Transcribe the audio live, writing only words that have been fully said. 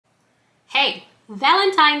Hey,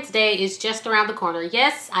 Valentine's Day is just around the corner.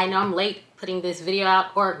 Yes, I know I'm late putting this video out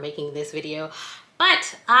or making this video,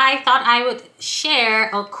 but I thought I would share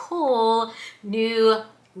a cool new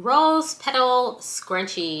rose petal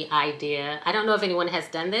scrunchie idea. I don't know if anyone has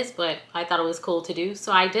done this, but I thought it was cool to do,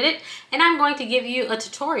 so I did it. And I'm going to give you a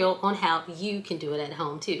tutorial on how you can do it at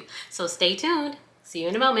home too. So stay tuned. See you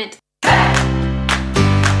in a moment.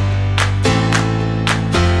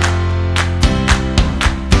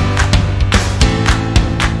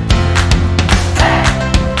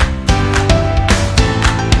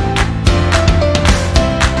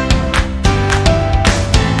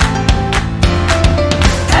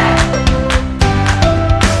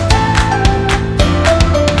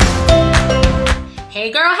 Hey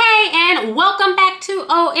girl, hey, and welcome back to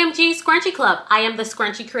OMG Scrunchie Club. I am the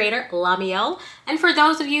scrunchie creator, Lamiel, and for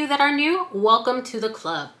those of you that are new, welcome to the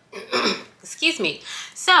club. Excuse me.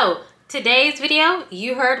 So, today's video,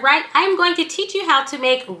 you heard right, I'm going to teach you how to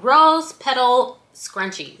make rose petal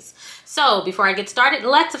scrunchies. So, before I get started,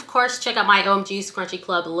 let's of course check out my OMG Scrunchie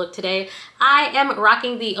Club look today. I am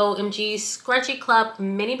rocking the OMG Scrunchie Club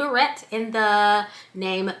mini barrette in the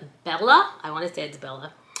name Bella. I want to say it's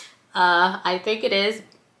Bella. I think it is.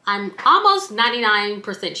 I'm almost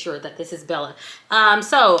 99% sure that this is Bella.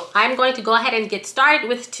 So I'm going to go ahead and get started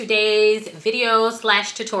with today's video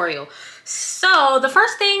slash tutorial. So the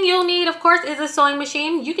first thing you'll need, of course, is a sewing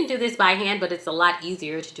machine. You can do this by hand, but it's a lot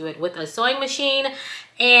easier to do it with a sewing machine.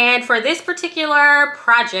 And for this particular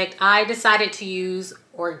project, I decided to use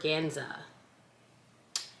organza.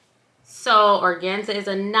 So organza is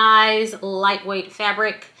a nice lightweight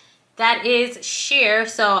fabric that is sheer,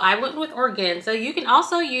 so I went with organza. You can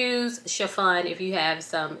also use chiffon if you have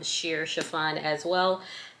some sheer chiffon as well.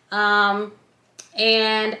 And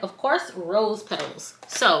of course, rose petals.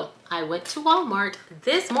 So I went to Walmart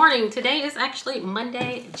this morning. Today is actually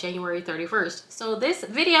Monday, January 31st. So this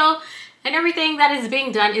video and everything that is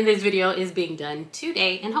being done in this video is being done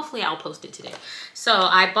today, and hopefully I'll post it today. So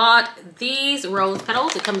I bought these rose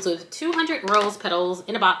petals. It comes with 200 rose petals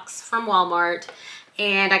in a box from Walmart.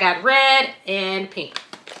 And I got red and pink.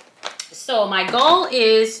 So my goal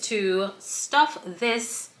is to stuff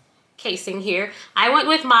this casing here. I went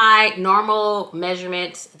with my normal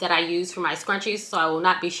measurements that I use for my scrunchies, so I will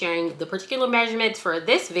not be sharing the particular measurements for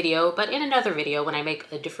this video, but in another video when I make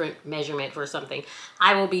a different measurement for something,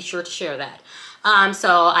 I will be sure to share that.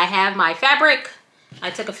 So I have my fabric. I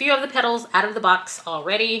took a few of the petals out of the box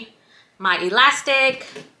already. My elastic,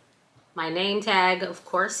 my name tag, of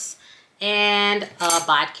course, and a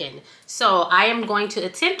bodkin. So I am going to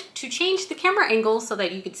attempt to change the camera angle so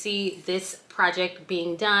that you can see this project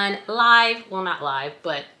being done live. Well, not live,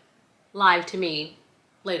 but live to me,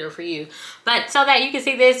 later for you. But so that you can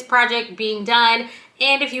see this project being done.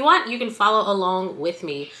 And if you want, you can follow along with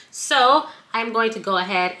me. So I'm going to go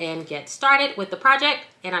ahead and get started with the project,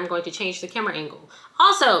 and I'm going to change the camera angle.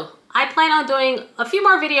 Also, I plan on doing a few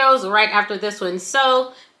more videos right after this one.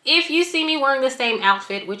 So if you see me wearing the same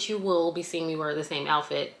outfit, which you will be seeing me wear the same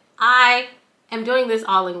outfit, I am doing this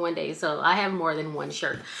all in one day, so I have more than one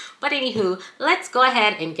shirt. But anywho, let's go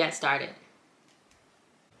ahead and get started.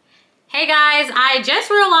 Hey guys, I just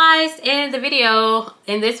realized in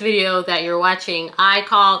this video that you're watching, I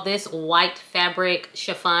call this white fabric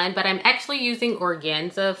chiffon, but I'm actually using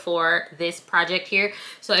organza for this project here.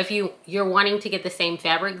 So if you're wanting to get the same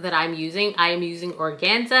fabric that I'm using, I am using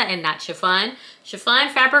organza and not chiffon. Chiffon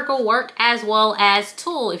fabric will work as well as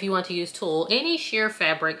tulle if you want to use tulle. Any sheer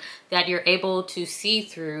fabric that you're able to see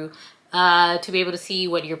through to be able to see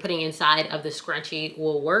what you're putting inside of the scrunchie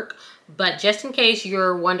will work. But just in case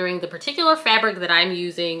you're wondering, the particular fabric that I'm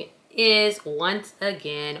using is, once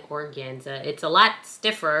again, organza. It's a lot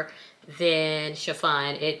stiffer than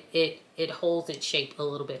chiffon. It holds its shape a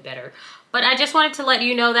little bit better. But I just wanted to let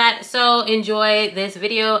you know that. So enjoy this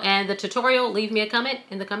video and the tutorial. Leave me a comment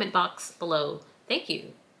in the comment box below. Thank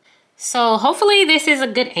you. So hopefully this is a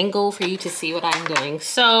good angle for you to see what I'm doing.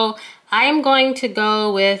 So I am going to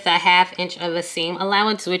go with a 1/2 inch of a seam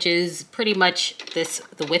allowance, which is pretty much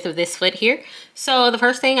the width of this foot here. So the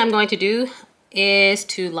first thing I'm going to do is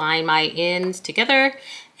to line my ends together.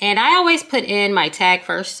 And I always put in my tag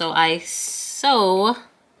first, so I sew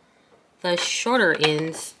the shorter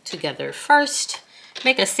ends together first.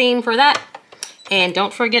 Make a seam for that. And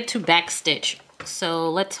don't forget to back stitch. So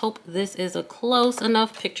let's hope this is a close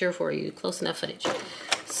enough picture for you, close enough footage.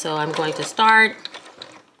 So I'm going to start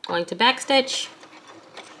going to back stitch,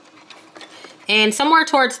 and somewhere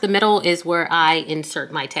towards the middle is where I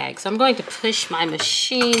insert my tag. So I'm going to push my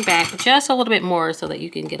machine back just a little bit more so that you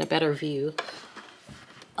can get a better view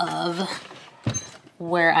of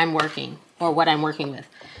where I'm working or what I'm working with.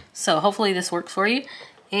 So hopefully this works for you.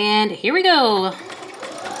 And here we go.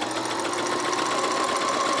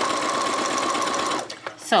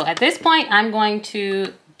 So at this point, I'm going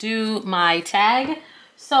to do my tag.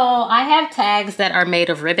 So I have tags that are made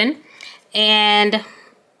of ribbon, and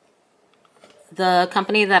the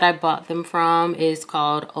company that I bought them from is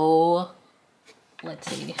called let's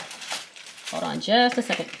see. Hold on just a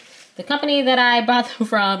second. The company that I bought them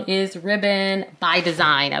from is Ribbon by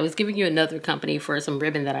Design. I was giving you another company for some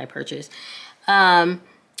ribbon that I purchased. And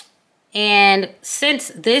since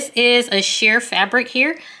this is a sheer fabric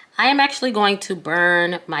here, I am actually going to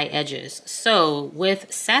burn my edges. So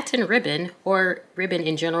with satin ribbon, or ribbon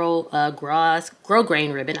in general,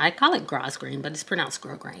 grosgrain ribbon, I call it grosgrain, but it's pronounced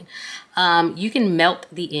grosgrain. You can melt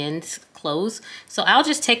the ends close. So I'll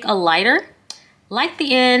just take a lighter, light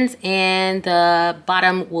the ends, and the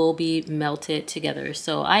bottom will be melted together.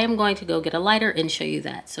 So I am going to go get a lighter and show you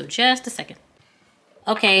that. So just a second.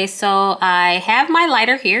 Okay, so I have my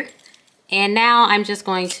lighter here, and now I'm just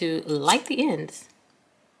going to light the ends.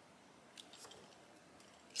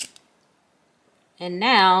 And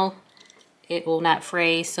now it will not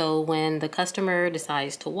fray, so when the customer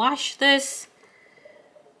decides to wash this,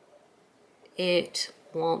 it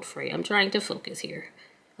won't fray. I'm trying to focus here.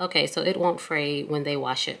 Okay, so it won't fray when they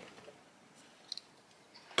wash it.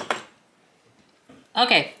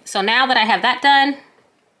 Okay, so now that I have that done,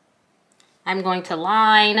 I'm going to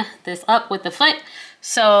line this up with the foot.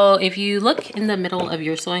 So if you look in the middle of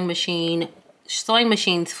your sewing machine's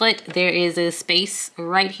foot, there is a space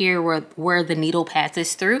right here where the needle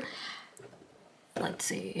passes through. Let's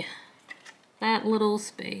see, that little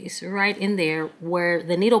space right in there where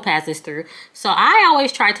the needle passes through. So I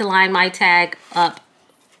always try to line my tag up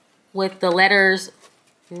with the letters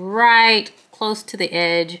right close to the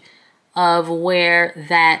edge of where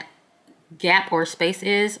that gap or space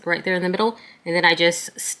is, right there in the middle, and then I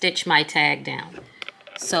just stitch my tag down.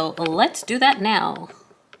 So let's do that now.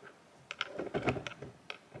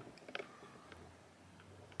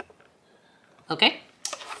 Okay,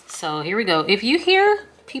 so here we go. If you hear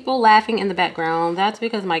people laughing in the background, that's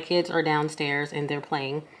because my kids are downstairs and they're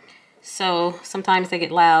playing. So sometimes they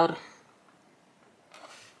get loud.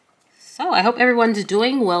 So I hope everyone's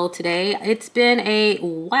doing well today. It's been a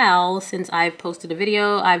while since I've posted a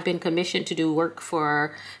video. I've been commissioned to do work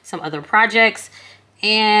for some other projects.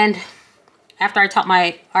 And after I taught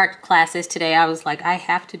my art classes today, I was like, I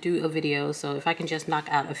have to do a video. So if I can just knock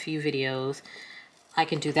out a few videos, I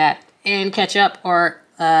can do that and catch up or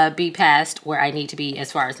be past where I need to be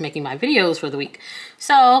as far as making my videos for the week.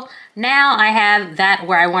 So now I have that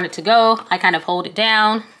where I want it to go. I kind of hold it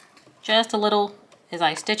down just a little as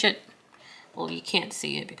I stitch it. Well, you can't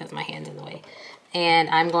see it because my hand's in the way. And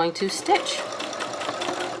I'm going to stitch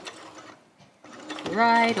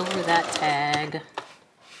right over that tag.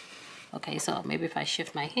 Okay, so maybe if I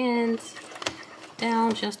shift my hands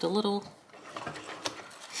down just a little.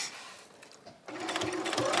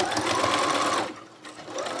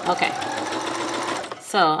 Okay,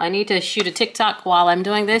 so I need to shoot a TikTok while I'm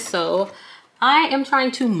doing this, so I am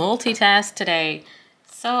trying to multitask today.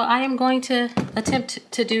 So I am going to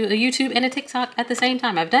attempt to do a YouTube and a TikTok at the same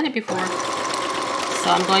time. I've done it before, so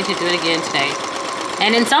I'm going to do it again today.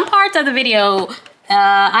 And in some parts of the video,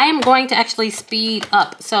 I am going to actually speed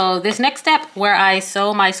up. So this next step where I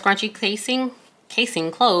sew my scrunchie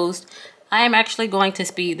casing closed, I am actually going to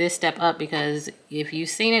speed this step up because if you've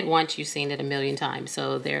seen it once, you've seen it a million times.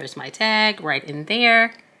 So there's my tag right in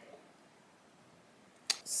there.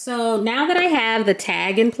 So now that I have the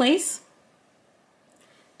tag in place,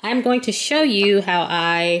 I'm going to show you how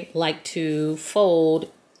I like to fold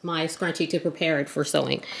my scrunchie to prepare it for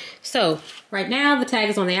sewing. So right now the tag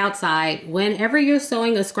is on the outside. Whenever you're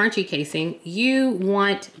sewing a scrunchie casing, you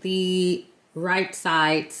want the right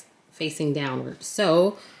sides facing downward.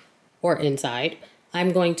 So, or inside,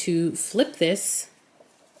 I'm going to flip this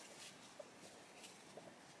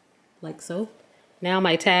like so. Now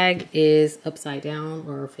my tag is upside down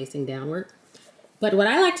or facing downward. But what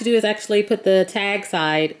I like to do is actually put the tag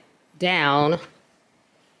side down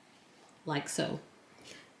like so.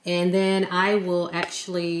 And then I will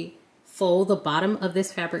actually fold the bottom of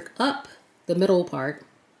this fabric up, the middle part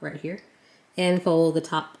right here, and fold the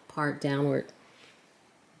top part downward.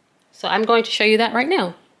 So I'm going to show you that right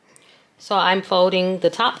now. So I'm folding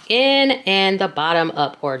the top in and the bottom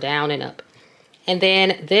up, or down and up. And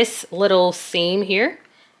then this little seam here,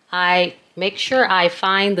 I make sure I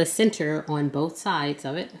find the center on both sides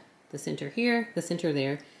of it. The center here, the center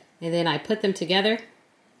there. And then I put them together.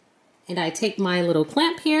 And I take my little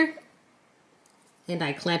clamp here and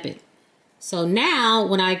I clamp it. So now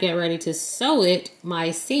when I get ready to sew it, my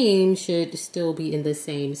seam should still be in the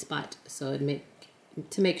same spot. So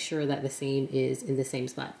to make sure that the seam is in the same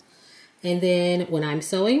spot. And then when I'm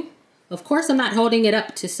sewing, of course I'm not holding it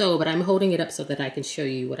up to sew, but I'm holding it up so that I can show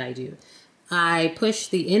you what I do. I push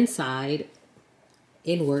the inside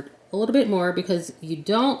inward a little bit more because you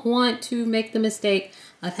don't want to make the mistake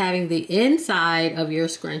of having the inside of your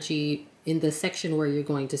scrunchie in the section where you're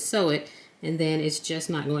going to sew it, and then it's just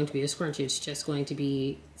not going to be a scrunchie. It's just going to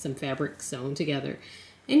be some fabric sewn together.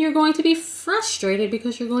 And you're going to be frustrated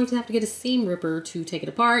because you're going to have to get a seam ripper to take it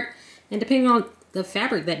apart. And depending on the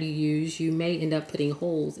fabric that you use, you may end up putting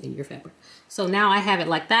holes in your fabric. So now I have it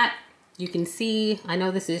like that. You can see, I know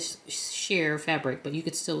this is sheer fabric, but you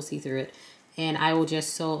could still see through it. And I will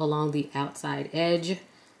just sew along the outside edge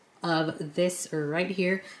of this right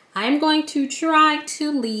here. I'm going to try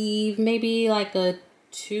to leave maybe like a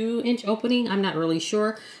 2-inch opening. I'm not really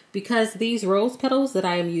sure because these rose petals that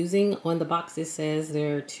I am using on the box, it says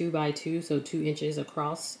they're 2 by 2, so 2 inches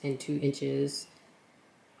across and 2 inches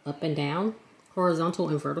up and down, horizontal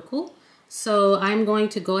and vertical. So I'm going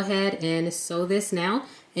to go ahead and sew this now,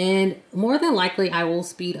 and more than likely I will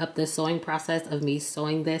speed up the sewing process of me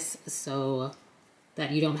sewing this so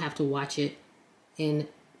that you don't have to watch it in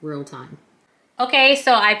real time. Okay,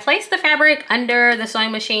 so I placed the fabric under the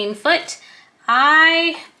sewing machine foot.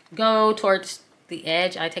 I go towards the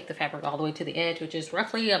edge. I take the fabric all the way to the edge, which is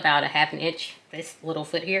roughly about a 1/2 inch, this little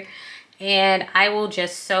foot here. And I will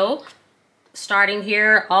just sew starting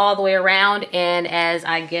here all the way around, and as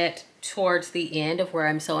I get towards the end of where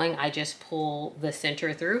I'm sewing, I just pull the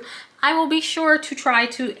center through. I will be sure to try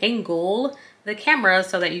to angle the camera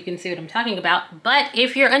so that you can see what I'm talking about. But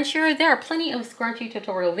if you're unsure, there are plenty of scrunchie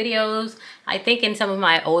tutorial videos. I think in some of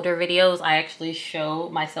my older videos, I actually show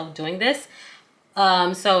myself doing this.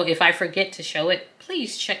 So if I forget to show it,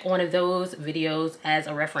 please check one of those videos as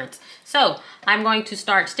a reference. So I'm going to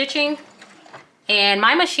start stitching, and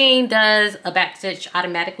my machine does a back stitch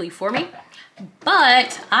automatically for me.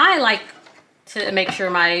 But I like to make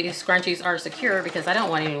sure my scrunchies are secure because I don't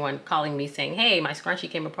want anyone calling me saying, hey, my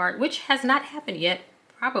scrunchie came apart, which has not happened yet,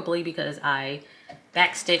 probably because I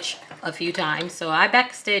backstitch a few times. So I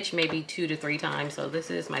backstitch maybe 2 to 3 times. So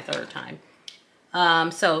this is my 3rd time.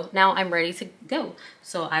 So now I'm ready to go.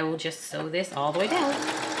 So I will just sew this all the way down.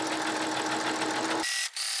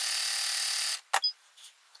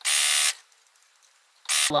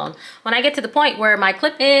 When I get to the point where my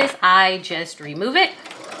clip is, I just remove it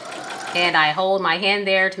and I hold my hand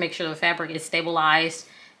there to make sure the fabric is stabilized,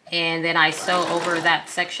 and then I sew over that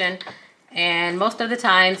section. And most of the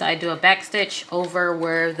times I do a back stitch over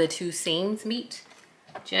where the 2 seams meet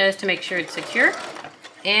just to make sure it's secure,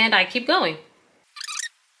 and I keep going.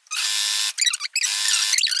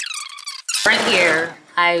 Right here,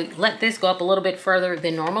 I let this go up a little bit further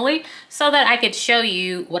than normally so that I could show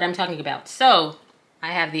you what I'm talking about. So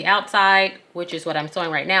I have the outside, which is what I'm sewing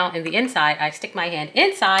right now, and the inside, I stick my hand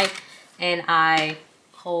inside and I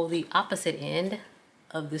hold the opposite end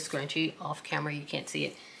of the scrunchie. Off camera, you can't see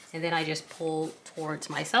it. And then I just pull towards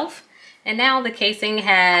myself. And now the casing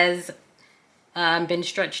has been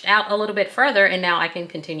stretched out a little bit further, and now I can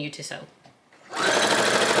continue to sew.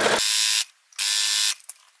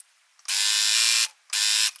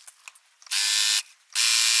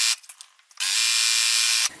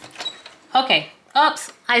 Okay,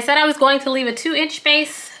 oops, I said I was going to leave a 2-inch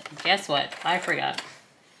space. Guess what? I forgot.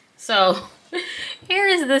 So here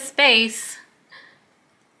is the space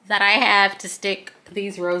that I have to stick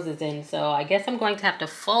these roses in. So I guess I'm going to have to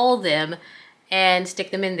fold them and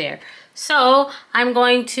stick them in there. So I'm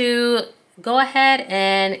going to go ahead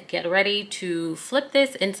and get ready to flip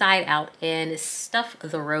this inside out and stuff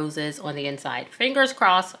the roses on the inside. Fingers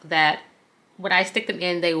crossed that when I stick them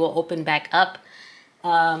in, they will open back up.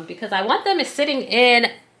 Because I want them sitting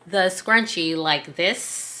in the scrunchie like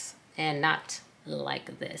this and not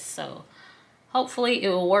like this. So hopefully it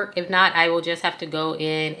will work. If not, I will just have to go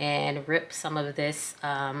in and rip some of this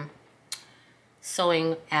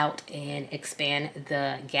sewing out and expand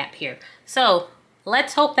the gap here. So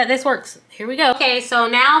let's hope that this works. Here we go. Okay, so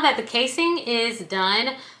now that the casing is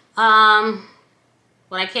done,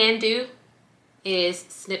 what I can do is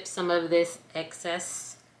snip some of this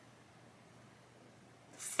excess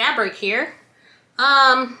fabric here.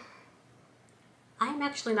 I'm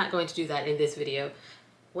actually not going to do that in this video.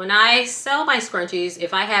 When I sew my scrunchies,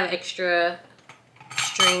 if I have extra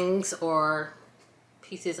strings or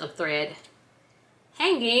pieces of thread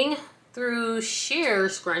hanging through sheer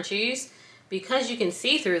scrunchies, because you can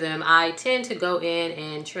see through them, I tend to go in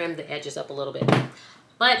and trim the edges up a little bit.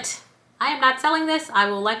 But I am not selling this. I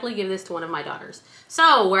will likely give this to one of my daughters.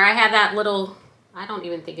 So where I have that little, I don't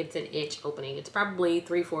even think it's an inch opening. It's probably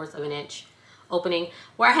 3/4 of an inch opening.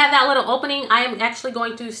 Where I have that little opening, I am actually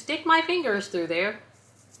going to stick my fingers through there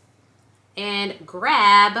and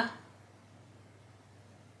grab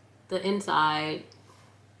the inside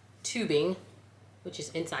tubing, which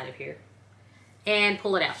is inside of here, and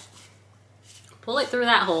pull it out. Pull it through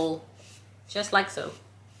that hole, just like so.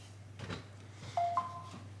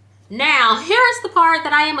 Now, here is the part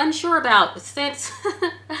that I am unsure about. Since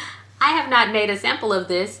I have not made a sample of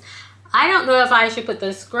this, I don't know if I should put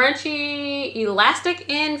the scrunchie elastic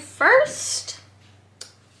in first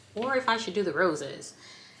or if I should do the roses.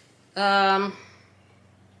 I'm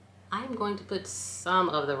going to put some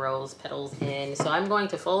of the rose petals in. So I'm going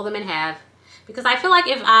to fold them in half because I feel like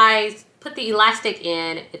if I put the elastic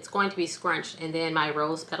in, it's going to be scrunched and then my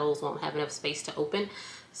rose petals won't have enough space to open.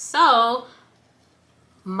 So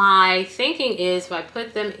my thinking is if I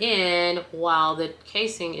put them in while the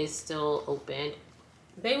casing is still open,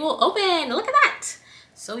 they will open. Look at that.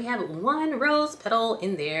 So we have one rose petal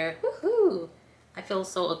in there. Woohoo! I feel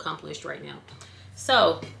so accomplished right now.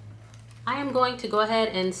 So I am going to go ahead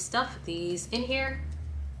and stuff these in here.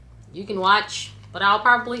 You can watch, but I'll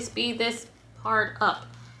probably speed this part up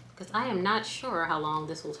because I am not sure how long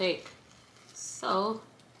this will take. So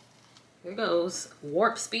here goes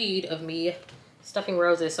warp speed of me stuffing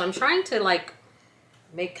roses. So I'm trying to like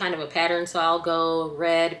make kind of a pattern. So I'll go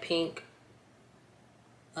red, pink,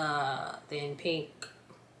 then pink.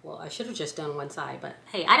 Well, I should have just done one side, but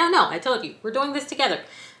hey, I don't know. I told you, we're doing this together.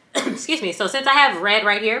 Excuse me. So since I have red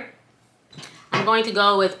right here, I'm going to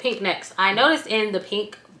go with pink next. I noticed in the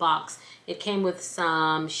pink box, it came with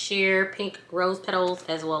some sheer pink rose petals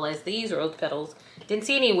as well as these rose petals. Didn't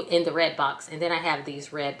see any in the red box. And then I have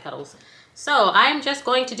these red petals. So I'm just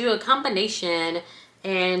going to do a combination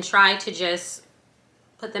and try to just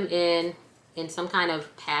put them in some kind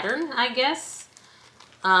of pattern, I guess.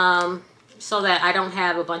 So that I don't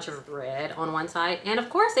have a bunch of red on one side. And of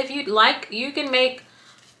course, if you'd like, you can make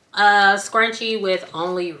a scrunchie with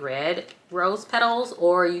only red rose petals,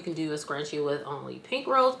 or you can do a scrunchie with only pink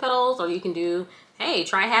rose petals, or you can do, hey,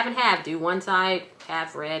 try half and half. Do one side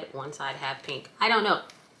half red, one side half pink. I don't know.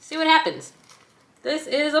 See what happens. This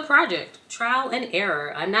is a project, trial and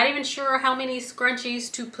error. I'm not even sure how many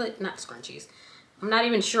scrunchies to put, not scrunchies. I'm not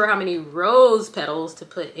even sure how many rose petals to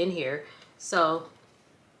put in here. So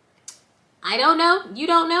I don't know. You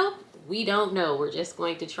don't know. We don't know. We're just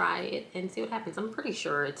going to try it and see what happens. I'm pretty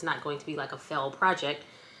sure it's not going to be like a failed project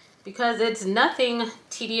because it's nothing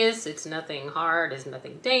tedious. It's nothing hard. It's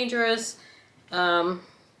nothing dangerous.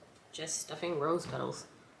 Just stuffing rose petals.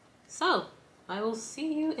 So I will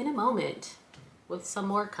see you in a moment with some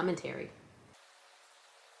more commentary.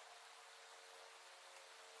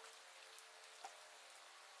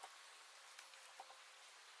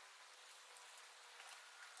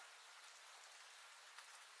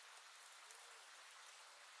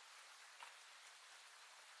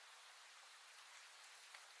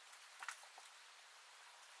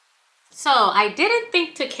 So I didn't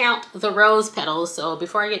think to count the rose petals. So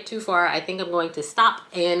before I get too far, I think I'm going to stop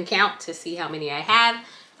and count to see how many I have.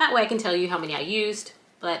 That way I can tell you how many I used.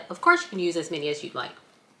 But of course you can use as many as you'd like.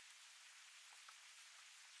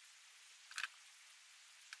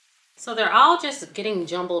 So they're all just getting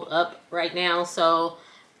jumbled up right now. So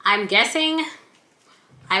I'm guessing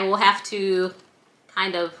I will have to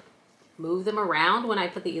kind of move them around when I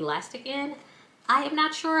put the elastic in. I am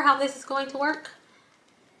not sure how this is going to work,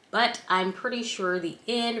 but I'm pretty sure the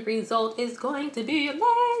end result is going to be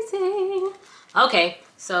amazing. Okay,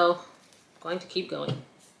 so I'm going to keep going.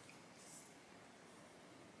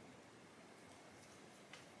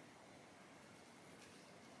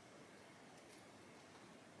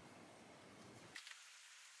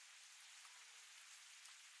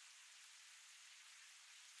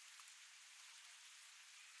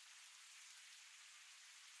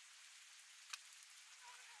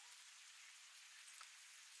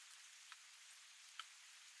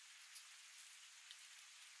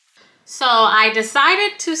 So I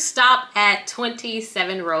decided to stop at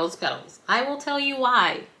 27 rose petals. I will tell you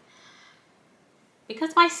why.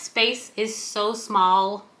 Because my space is so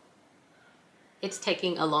small, it's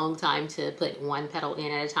taking a long time to put one petal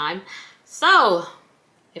in at a time. So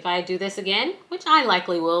if I do this again, which I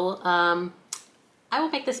likely will, I will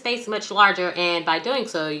make the space much larger, and by doing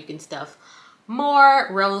so, you can stuff more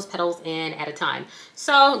rose petals in at a time.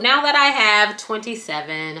 So now that I have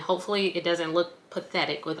 27, hopefully it doesn't look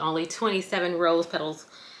pathetic with only 27 rose petals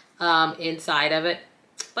inside of it.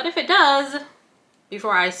 But if it does,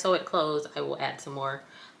 before I sew it closed, I will add some more.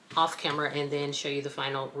 off camera and then show you the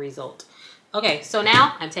final result. Okay, so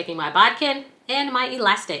now I'm taking my bodkin and my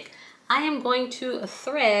elastic. I am going to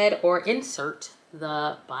thread or insert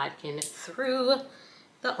the bodkin through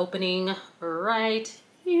the opening right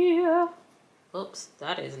here. Oops,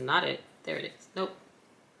 that is not it. There it is. Nope.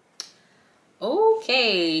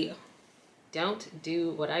 Okay. Don't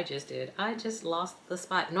do what I just did. I just lost the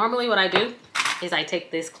spot. Normally what I do is I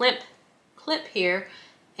take this clip here,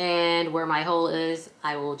 and where my hole is,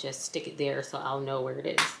 I will just stick it there so I'll know where it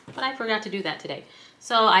is. But I forgot to do that today.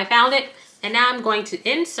 So I found it, and now I'm going to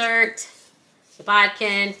insert the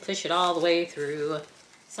bodkin, push it all the way through.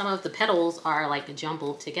 Some of the petals are like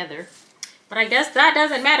jumbled together, but I guess that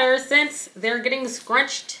doesn't matter since they're getting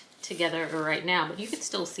scrunched together right now, but you can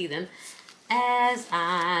still see them as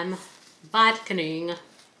I'm bodkining.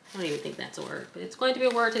 I don't even think that's a word, but it's going to be a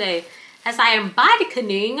word today. As I am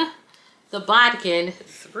bodkining the bodkin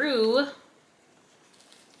through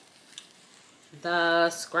the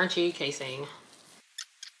scrunchie casing.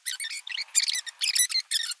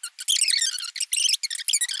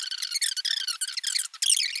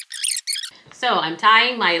 So I'm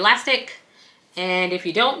tying my elastic, and if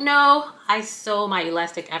you don't know, I sew my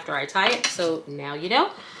elastic after I tie it, so now you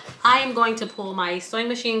know. I am going to pull my sewing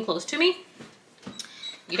machine close to me.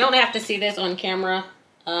 You don't have to see this on camera,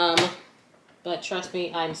 but trust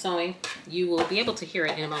me, I'm sewing. You will be able to hear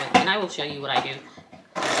it in a moment, and I will show you what I do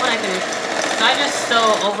when I finish. So I just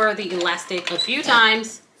sew over the elastic a few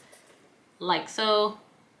times, like so,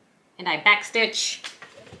 and I backstitch.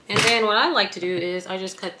 And then what I like to do is I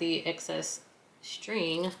just cut the excess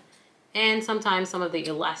string and sometimes some of the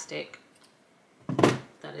elastic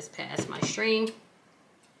that is past my string.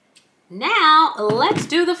 Now let's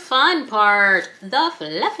do the fun part, the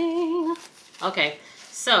fluffing. Okay,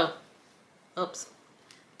 so, oops,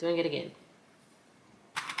 doing it again.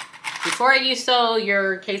 Before you sew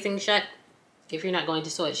your casing shut, if you're not going to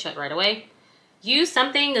sew it shut right away, use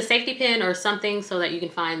something, a safety pin or something, so that you can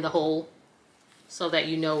find the hole, so that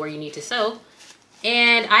you know where you need to sew.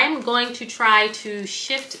 And I'm going to try to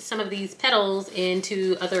shift some of these petals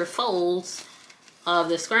into other folds of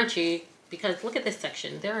the scrunchie, because look at this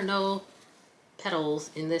section. There are no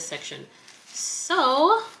petals in this section.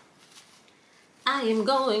 So I am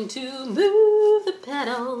going to move the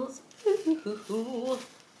petals.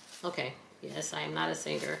 Okay, yes, I am not a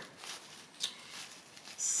singer.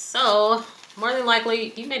 So more than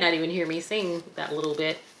likely, you may not even hear me sing that little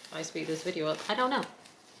bit if I speed this video up. I don't know.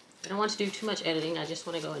 I don't want to do too much editing. I just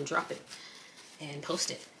want to go and drop it and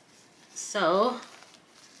post it. So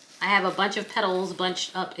I have a bunch of petals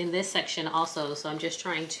bunched up in this section also. So I'm just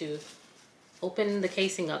trying to open the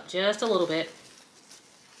casing up just a little bit.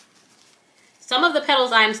 Some of the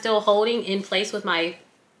petals I'm still holding in place with my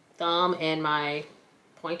thumb and my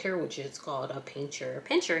pointer, which is called a pincher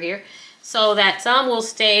here, so that some will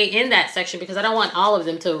stay in that section because I don't want all of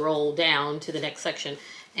them to roll down to the next section.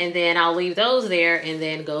 And then I'll leave those there and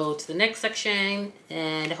then go to the next section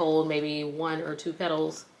and hold maybe 1 or 2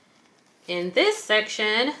 petals in this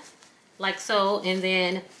section, like so, and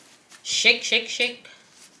then shake, shake, shake,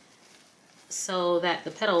 so that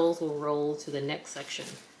the petals will roll to the next section.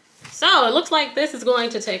 So it looks like this is going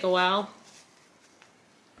to take a while,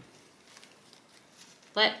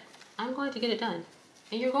 but I'm going to get it done.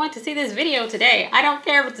 And you're going to see this video today. I don't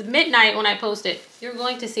care if it's midnight when I post it. You're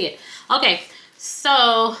going to see it. Okay.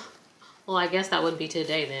 So, well, I guess that wouldn't be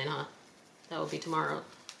today then, huh? That would be tomorrow.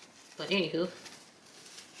 But anywho,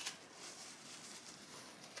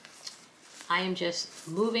 I am just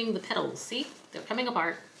moving the petals. See? They're coming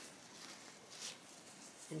apart.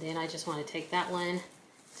 And then I just want to take that one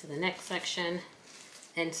to the next section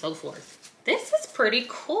and so forth. This is pretty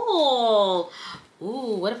cool.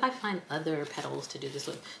 Ooh, what if I find other petals to do this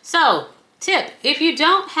with? So, tip, if you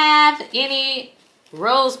don't have any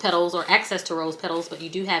rose petals or access to rose petals, but you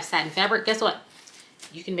do have satin fabric, guess what?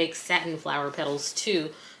 You can make satin flower petals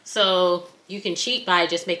too. So you can cheat by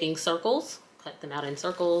just making circles, cut them out in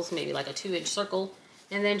circles, maybe like a 2-inch circle,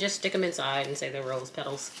 and then just stick them inside and say they're rose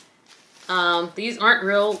petals. These aren't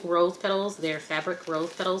real rose petals, they're fabric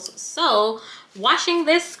rose petals. So washing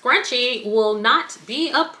this scrunchie will not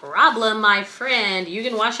be a problem, my friend. You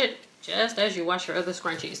can wash it just as you wash your other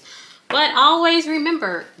scrunchies. But always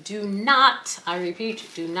remember, do not, I repeat,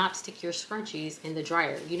 do not stick your scrunchies in the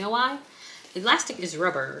dryer. You know why? Elastic is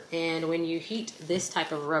rubber, and when you heat this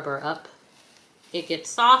type of rubber up, it gets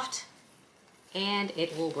soft and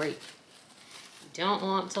it will break. You don't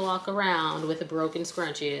want to walk around with a broken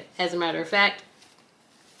scrunchie. As a matter of fact,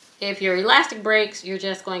 if your elastic breaks, you're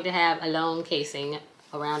just going to have a long casing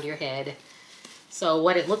around your head. So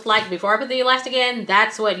what it looked like before I put the elastic in,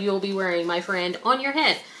 that's what you'll be wearing, my friend, on your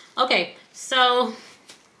head. Okay, so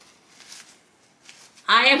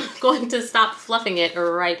I am going to stop fluffing it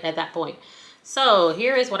right at that point. So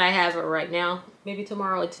here is what I have right now. Maybe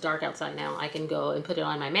tomorrow, it's dark outside now, I can go and put it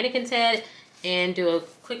on my mannequin's head and do a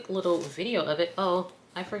quick little video of it. Oh,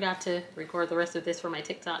 I forgot to record the rest of this for my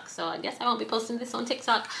TikTok, so I guess I won't be posting this on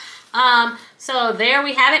TikTok. So there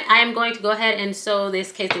we have it. I am going to go ahead and sew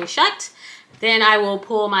this casing shut. Then I will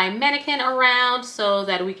pull my mannequin around so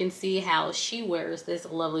that we can see how she wears this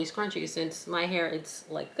lovely scrunchie. Since my hair is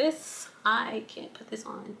like this, I can't put this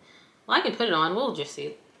on. Well, I can put it on. We'll just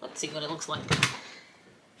see. Let's see what it looks like.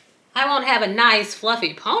 I won't have a nice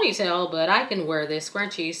fluffy ponytail, but I can wear this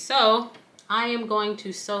scrunchie. So I am going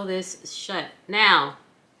to sew this shut. Now,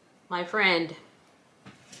 my friend,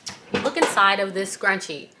 look inside of this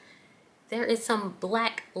scrunchie. There is some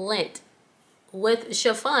black lint. With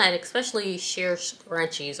chiffon, especially sheer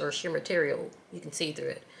scrunchies or sheer material, you can see through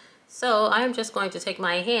it. So I'm just going to take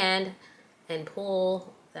my hand and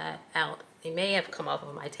pull that out. It may have come off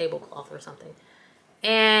of my tablecloth or something.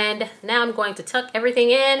 And now I'm going to tuck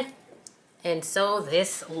everything in and sew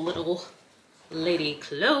this little lady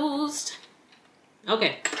closed.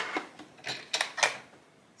 Okay.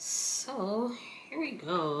 So here we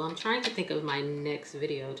go. I'm trying to think of my next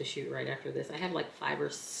video to shoot right after this. I have like 5 or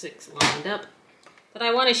 6 lined up that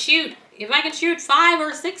I want to shoot. If I could shoot 5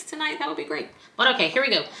 or 6 tonight, that would be great. But okay, here we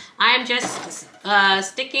go. I am just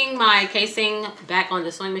sticking my casing back on the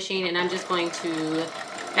sewing machine, and I'm just going to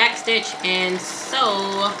back stitch and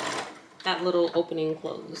sew that little opening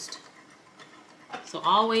closed. So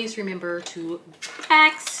always remember to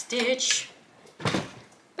back stitch,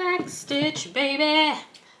 baby.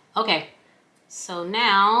 Okay, so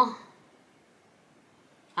now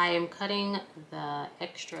I am cutting the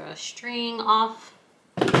extra string off.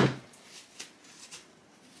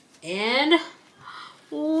 And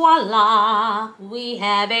voila, we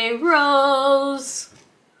have a rose.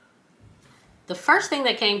 The first thing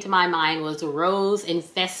that came to my mind was rose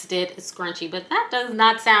infested scrunchie, but that does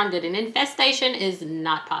not sound good. An infestation is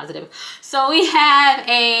not positive. So we have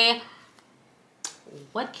a,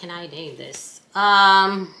 what can I name this?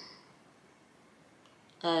 A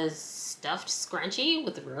stuffed scrunchie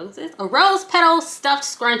with roses? A rose petal stuffed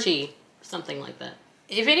scrunchie, something like that.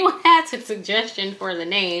 If anyone has a suggestion for the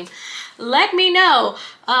name, let me know.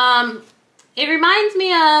 It reminds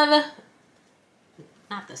me of,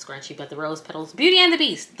 not the scrunchie, but the rose petals, Beauty and the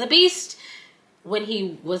Beast. The Beast, when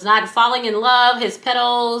he was not falling in love, his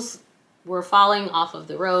petals were falling off of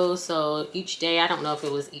the rose. So each day, I don't know if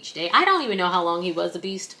it was each day. I don't even know how long he was a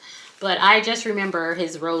beast, but I just remember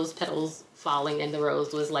his rose petals falling and the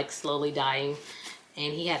rose was like slowly dying.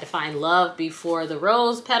 And he had to find love before the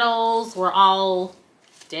rose petals were all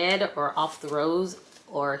dead or off the rose,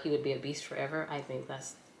 or he would be a beast forever. I think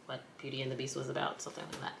that's what Beauty and the Beast was about, something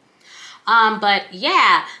like that. But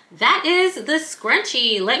yeah, that is the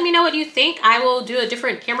scrunchie. Let me know what you think. I will do a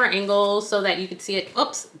different camera angle so that you can see it,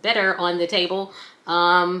 oops, better on the table.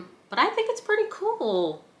 But I think it's pretty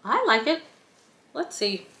cool. I like it. Let's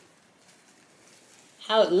see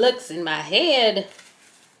how it looks in my head.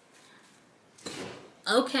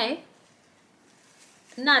 Okay.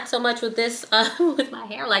 Not so much with this, with my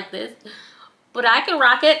hair like this, but I can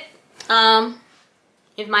rock it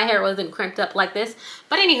if my hair wasn't crimped up like this.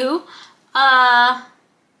 But anywho, I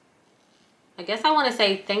guess I want to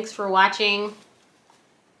say thanks for watching.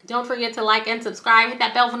 Don't forget to like and subscribe, hit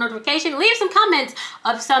that bell for notification, leave some comments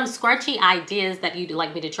of some scrunchie ideas that you'd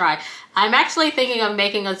like me to try. I'm actually thinking of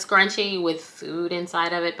making a scrunchie with food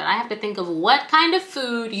inside of it, but I have to think of what kind of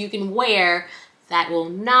food you can wear that will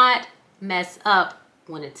not mess up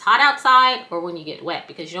when it's hot outside or when you get wet,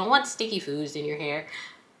 because you don't want sticky foods in your hair.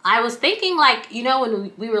 I was thinking, like, you know,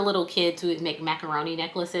 when we were little kids, we would make macaroni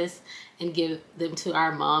necklaces and give them to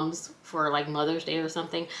our moms for like Mother's Day or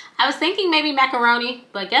something. I was thinking maybe macaroni,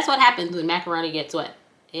 but guess what happens when macaroni gets wet?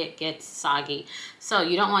 It gets soggy. So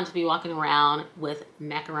you don't want to be walking around with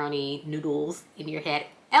macaroni noodles in your head.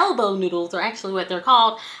 Elbow noodles are actually what they're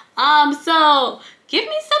called. So give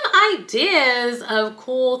me some ideas of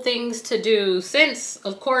cool things to do. Since,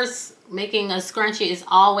 of course, making a scrunchie is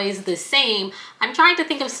always the same, I'm trying to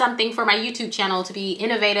think of something for my YouTube channel to be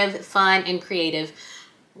innovative, fun, and creative,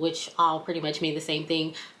 which all pretty much mean the same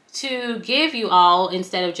thing, to give you all,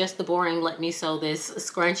 instead of just the boring, let me sew this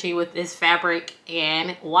scrunchie with this fabric,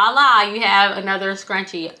 and voila, you have another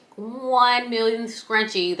scrunchie. 1 million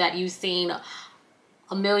scrunchie that you've seen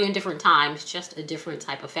a million different times, just a different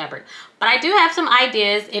type of fabric. But I do have some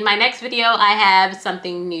ideas. In my next video, I have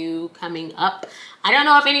something new coming up. I don't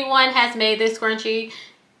know if anyone has made this scrunchie.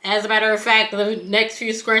 As a matter of fact, the next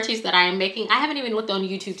few scrunchies that I am making, I haven't even looked on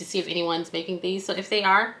YouTube to see if anyone's making these. So if they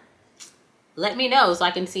are, let me know so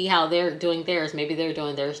I can see how they're doing theirs. Maybe they're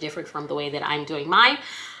doing theirs different from the way that I'm doing mine.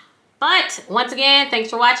 But once again, thanks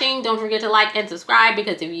for watching. Don't forget to like and subscribe,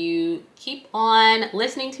 because if you keep on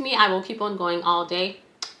listening to me, I will keep on going all day.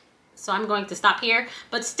 So I'm going to stop here,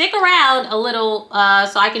 but stick around a little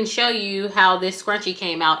so I can show you how this scrunchie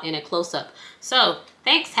came out in a close-up. So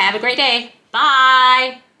thanks, have a great day.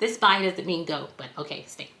 Bye. This bye doesn't mean go, but okay,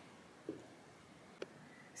 stay.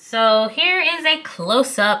 So here is a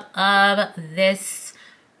close-up of this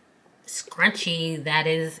scrunchie that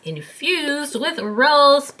is infused with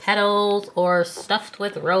rose petals, or stuffed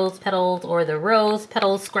with rose petals, or the rose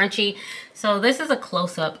petal scrunchie. So this is a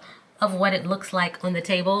close-up of what it looks like on the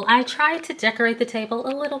table. I tried to decorate the table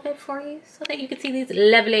a little bit for you so that you can see these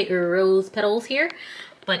lovely rose petals here.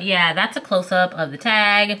 But yeah, that's a close-up of the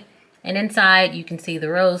tag. And inside you can see the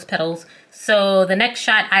rose petals. So the next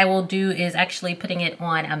shot I will do is actually putting it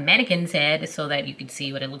on a mannequin's head so that you can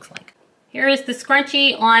see what it looks like. Here is the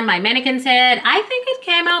scrunchie on my mannequin's head. I think it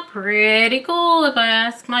came out pretty cool if I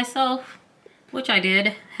ask myself, which I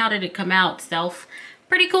did. How did it come out, self?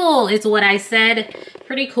 Pretty cool is what I said.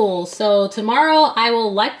 Pretty cool. So tomorrow I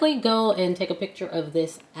will likely go and take a picture of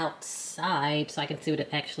this outside so I can see what it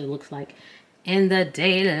actually looks like in the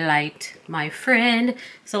daylight, my friend.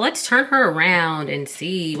 So let's turn her around and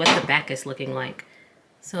see what the back is looking like.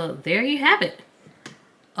 So there you have it.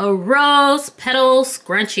 A rose petal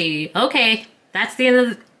scrunchie. Okay, that's the end of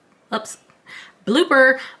the, oops,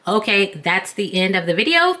 blooper. Okay, that's the end of the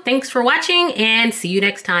video. Thanks for watching and see you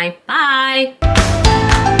next time. Bye.